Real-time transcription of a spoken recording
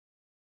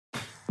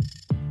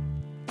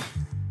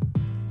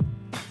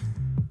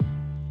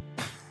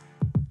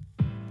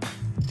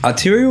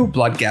Arterial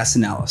blood gas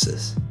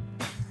analysis.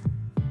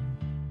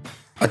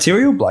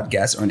 Arterial blood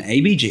gas, or an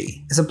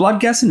ABG, is a blood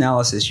gas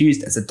analysis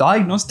used as a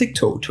diagnostic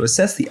tool to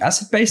assess the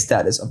acid-base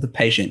status of the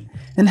patient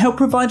and help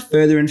provide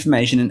further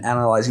information in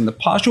analysing the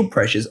partial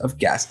pressures of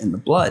gas in the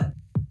blood.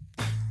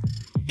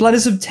 Blood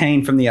is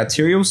obtained from the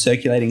arterial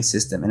circulating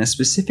system in a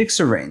specific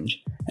syringe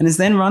and is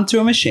then run to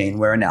a machine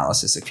where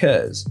analysis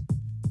occurs.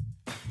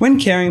 When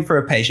caring for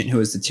a patient who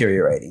is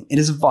deteriorating, it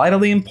is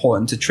vitally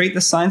important to treat the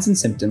signs and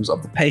symptoms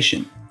of the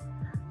patient.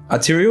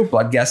 Arterial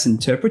blood gas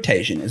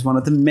interpretation is one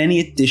of the many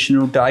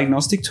additional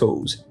diagnostic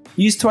tools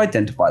used to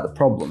identify the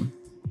problem.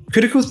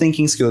 Critical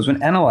thinking skills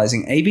when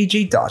analysing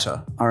ABG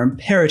data are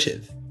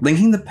imperative.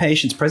 Linking the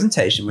patient's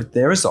presentation with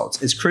their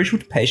results is crucial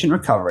to patient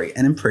recovery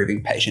and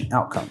improving patient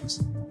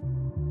outcomes.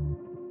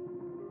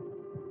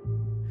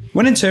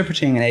 When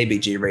interpreting an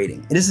ABG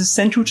reading, it is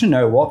essential to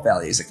know what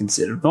values are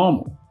considered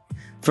normal.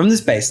 From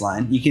this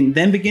baseline, you can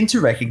then begin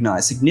to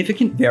recognise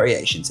significant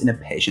variations in a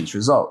patient's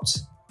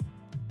results.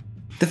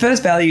 The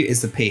first value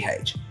is the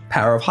pH,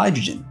 power of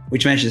hydrogen,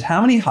 which measures how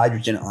many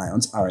hydrogen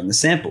ions are in the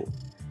sample.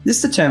 This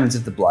determines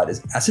if the blood is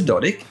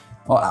acidotic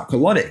or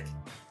alkalotic.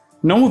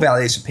 Normal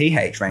values for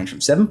pH range from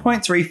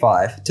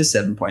 7.35 to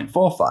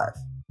 7.45.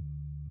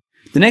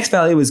 The next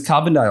value is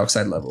carbon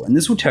dioxide level, and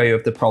this will tell you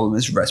if the problem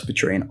is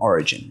respiratory in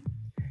origin.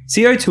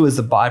 CO2 is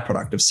the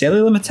byproduct of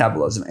cellular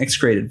metabolism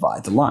excreted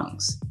via the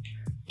lungs.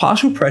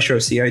 Partial pressure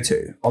of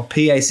CO2, or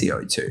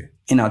PaCO2,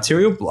 in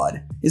arterial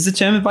blood is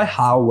determined by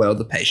how well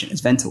the patient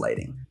is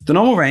ventilating. The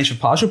normal range for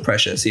partial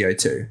pressure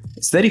CO2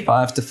 is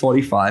 35 to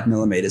 45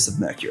 mm of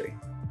mercury.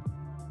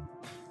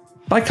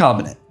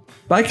 Bicarbonate.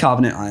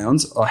 Bicarbonate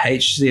ions, or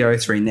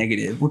HCO3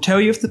 negative, will tell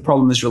you if the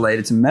problem is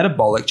related to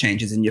metabolic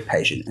changes in your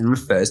patient and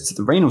refers to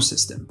the renal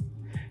system.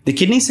 The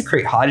kidneys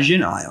secrete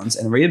hydrogen ions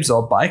and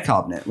reabsorb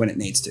bicarbonate when it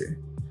needs to.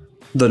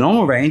 The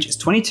normal range is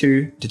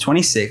 22 to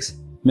 26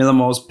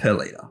 millimoles per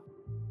litre.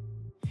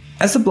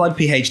 As the blood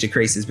pH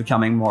decreases,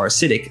 becoming more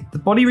acidic, the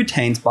body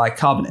retains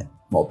bicarbonate,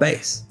 more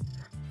base.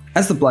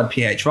 As the blood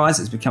pH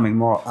rises, becoming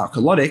more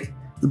alkalotic,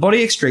 the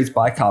body excretes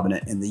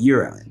bicarbonate in the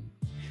urine.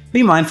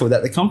 Be mindful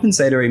that the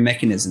compensatory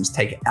mechanisms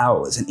take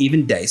hours and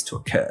even days to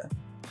occur.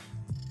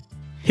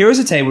 Here is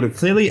a table to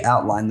clearly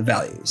outline the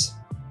values.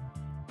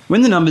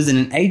 When the numbers in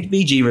an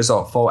ABG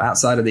result fall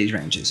outside of these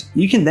ranges,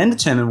 you can then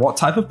determine what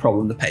type of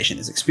problem the patient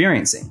is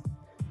experiencing.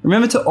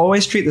 Remember to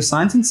always treat the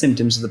signs and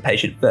symptoms of the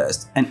patient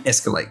first and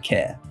escalate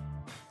care.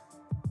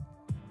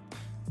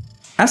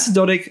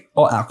 Acidotic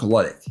or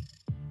alkalotic.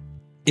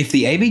 If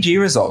the ABG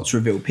results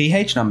reveal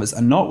pH numbers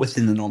are not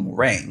within the normal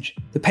range,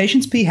 the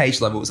patient's pH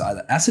level is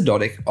either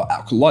acidotic or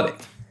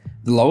alkalotic.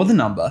 The lower the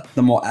number,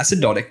 the more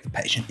acidotic the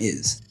patient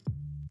is.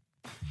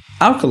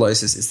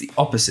 Alkalosis is the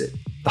opposite.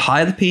 The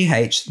higher the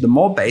pH, the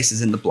more base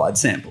is in the blood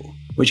sample,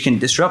 which can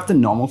disrupt the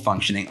normal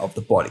functioning of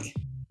the body.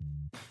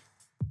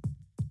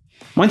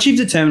 Once you've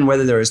determined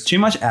whether there is too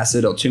much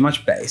acid or too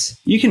much base,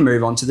 you can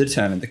move on to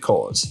determine the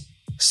cause.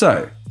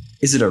 So,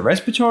 is it a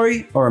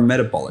respiratory or a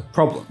metabolic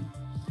problem?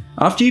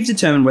 After you've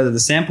determined whether the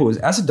sample is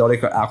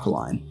acidotic or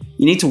alkaline,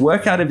 you need to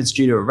work out if it's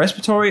due to a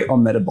respiratory or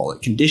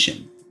metabolic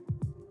condition.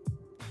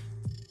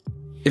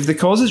 If the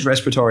cause is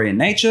respiratory in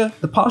nature,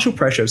 the partial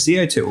pressure of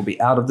CO2 will be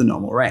out of the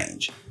normal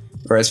range,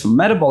 whereas for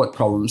metabolic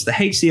problems, the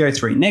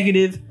HCO3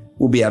 negative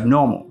will be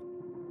abnormal.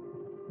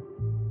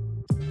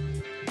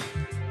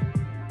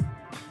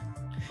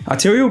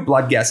 Arterial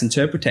blood gas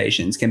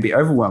interpretations can be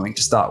overwhelming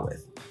to start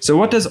with. So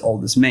what does all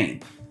this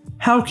mean?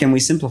 How can we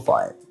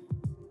simplify it?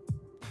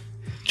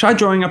 Try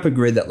drawing up a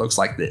grid that looks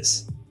like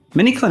this.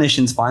 Many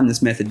clinicians find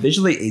this method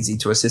visually easy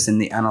to assist in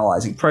the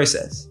analysing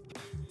process.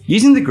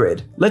 Using the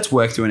grid, let's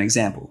work through an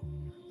example.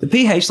 The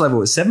pH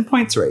level is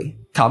 7.3,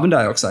 carbon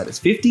dioxide is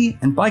 50,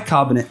 and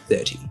bicarbonate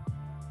 30.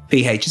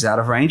 pH is out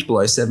of range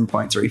below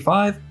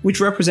 7.35,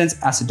 which represents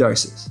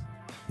acidosis.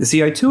 The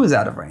CO2 is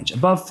out of range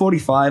above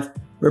 45,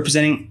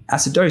 representing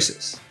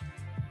acidosis.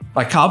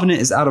 Bicarbonate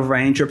is out of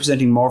range,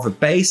 representing more of a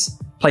base,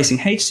 placing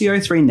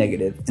HCO3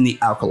 negative in the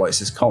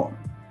alkalosis column.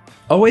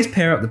 Always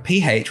pair up the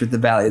pH with the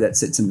value that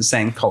sits in the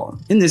same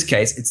column. In this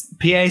case, it's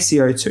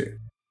PaCO2.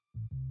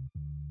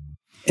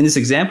 In this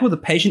example, the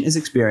patient is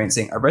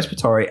experiencing a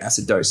respiratory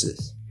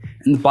acidosis,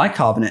 and the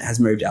bicarbonate has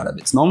moved out of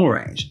its normal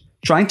range,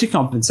 trying to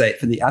compensate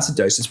for the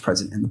acidosis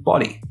present in the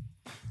body.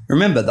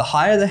 Remember, the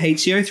higher the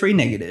HCO3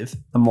 negative,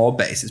 the more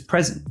base is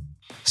present.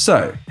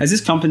 So, has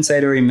this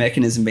compensatory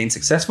mechanism been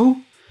successful?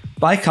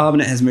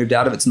 Bicarbonate has moved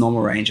out of its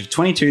normal range of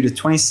 22 to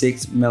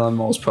 26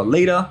 millimoles per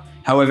litre,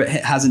 however,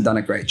 it hasn't done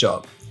a great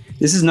job.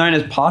 This is known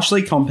as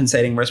partially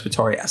compensating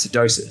respiratory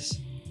acidosis.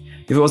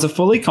 If it was a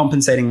fully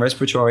compensating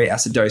respiratory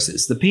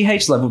acidosis, the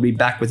pH level would be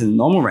back within the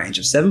normal range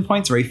of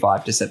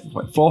 7.35 to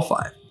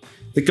 7.45.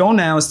 The goal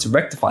now is to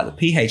rectify the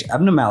pH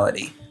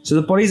abnormality so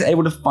the body is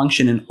able to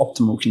function in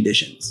optimal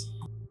conditions.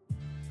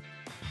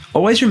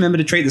 Always remember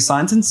to treat the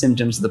signs and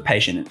symptoms of the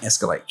patient and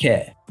escalate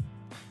care.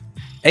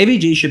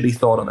 ABG should be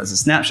thought of as a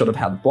snapshot of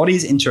how the body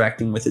is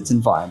interacting with its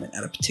environment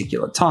at a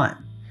particular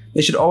time.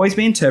 They should always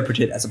be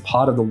interpreted as a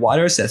part of the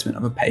wider assessment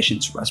of a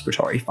patient's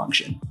respiratory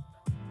function.